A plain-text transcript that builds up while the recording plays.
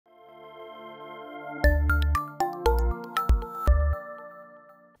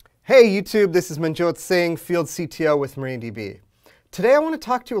Hey YouTube, this is Manjot Singh, Field CTO with MariaDB. Today I want to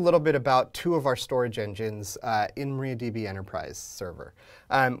talk to you a little bit about two of our storage engines in MariaDB Enterprise Server.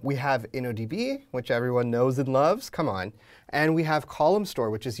 We have InnoDB, which everyone knows and loves, come on, and we have ColumnStore,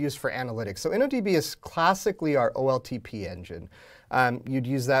 which is used for analytics. So InnoDB is classically our OLTP engine. You'd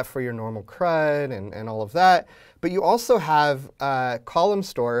use that for your normal CRUD and all of that. But you also have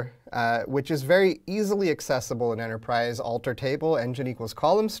ColumnStore, which is very easily accessible in Enterprise. Alter table, engine equals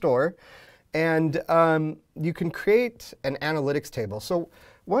ColumnStore. And you can create an analytics table. So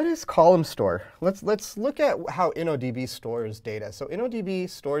what is ColumnStore? Let's look at how InnoDB stores data. So InnoDB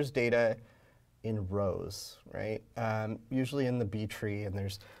stores data in rows, right? Usually in the B tree, and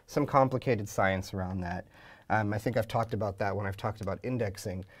there's some complicated science around that. I think I've talked about that when I've talked about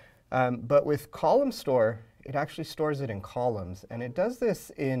indexing. But with ColumnStore, it actually stores it in columns. And it does this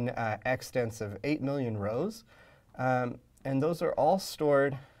in extents of 8 million rows. And those are all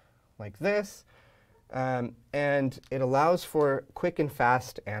stored like this. And it allows for quick and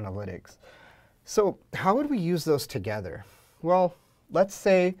fast analytics. So how would we use those together? Well, let's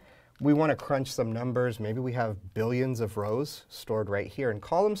say we want to crunch some numbers. Maybe we have billions of rows stored right here in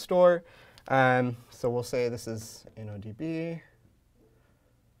ColumnStore. So we'll say this is InnoDB,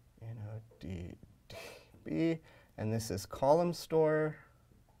 and this is ColumnStore.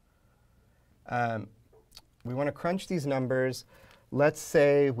 We want to crunch these numbers. Let's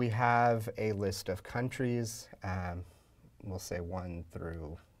say we have a list of countries. We'll say 1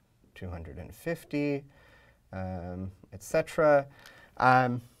 through 250, etc.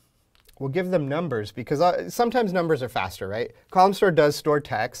 We'll give them numbers, because sometimes numbers are faster, right? ColumnStore does store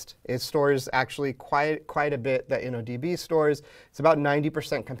text. It stores actually quite a bit that InnoDB stores. It's about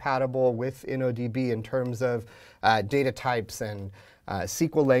 90% compatible with InnoDB in terms of data types and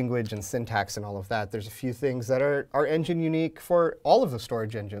SQL language and syntax and all of that. There's a few things that are engine unique for all of the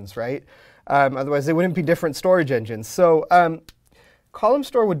storage engines, right? Otherwise, they wouldn't be different storage engines. So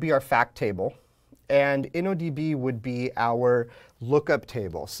ColumnStore would be our fact table, and InnoDB would be our lookup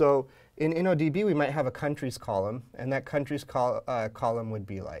table. So in InnoDB, we might have a countries column, and that countries column would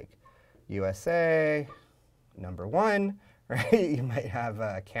be like USA, number 1, right? You might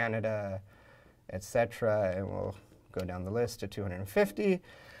have Canada, etc., and we'll go down the list to 250.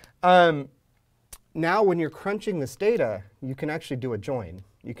 Now, when you're crunching this data, you can actually do a join.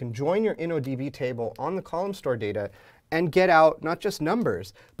 You can join your InnoDB table on the ColumnStore data and get out not just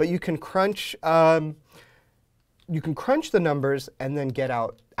numbers, but you can crunch the numbers and then get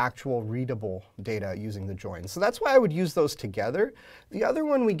out actual readable data using the join. So that's why I would use those together. The other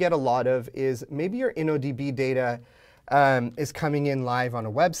one we get a lot of is maybe your InnoDB data is coming in live on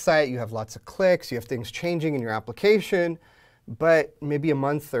a website. You have lots of clicks. You have things changing in your application. But maybe a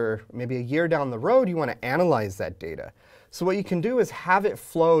month or maybe a year down the road, you want to analyze that data. So what you can do is have it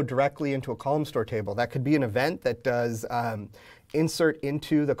flow directly into a ColumnStore table. That could be an event that does insert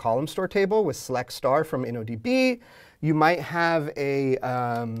into the ColumnStore table with select star from InnoDB. You might have a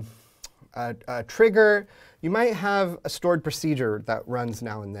trigger. You might have a stored procedure that runs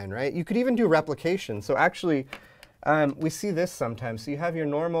now and then, right? You could even do replication. So actually, we see this sometimes. So you have your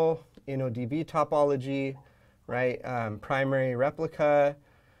normal InnoDB topology, right? Primary replica.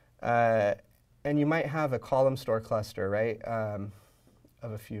 And you might have a ColumnStore cluster, right, of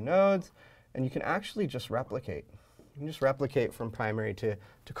a few nodes. And you can actually just replicate. You can just replicate from primary to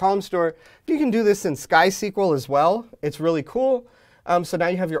ColumnStore. You can do this in SkySQL as well. It's really cool. So now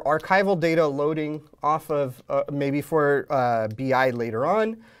you have your archival data loading off of maybe for BI later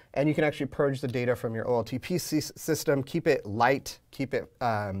on. And you can actually purge the data from your OLTP system, keep it light, keep it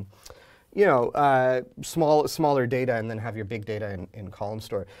smaller data, and then have your big data in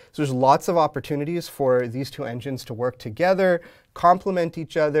ColumnStore. So there's lots of opportunities for these two engines to work together, complement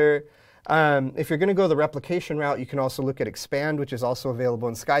each other. If you're going to go the replication route, you can also look at Expand, which is also available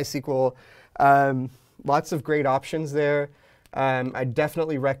in SkySQL. Lots of great options there. I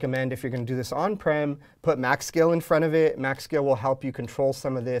definitely recommend, if you're going to do this on-prem, put MaxScale in front of it. MaxScale will help you control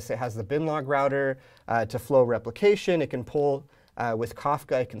some of this. It has the binlog router to flow replication. It can pull with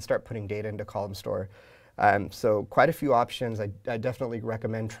Kafka. It can start putting data into ColumnStore. So quite a few options. I definitely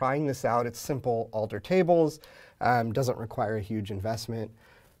recommend trying this out. It's simple, alter tables. Doesn't require a huge investment.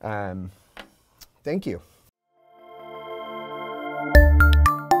 Thank you.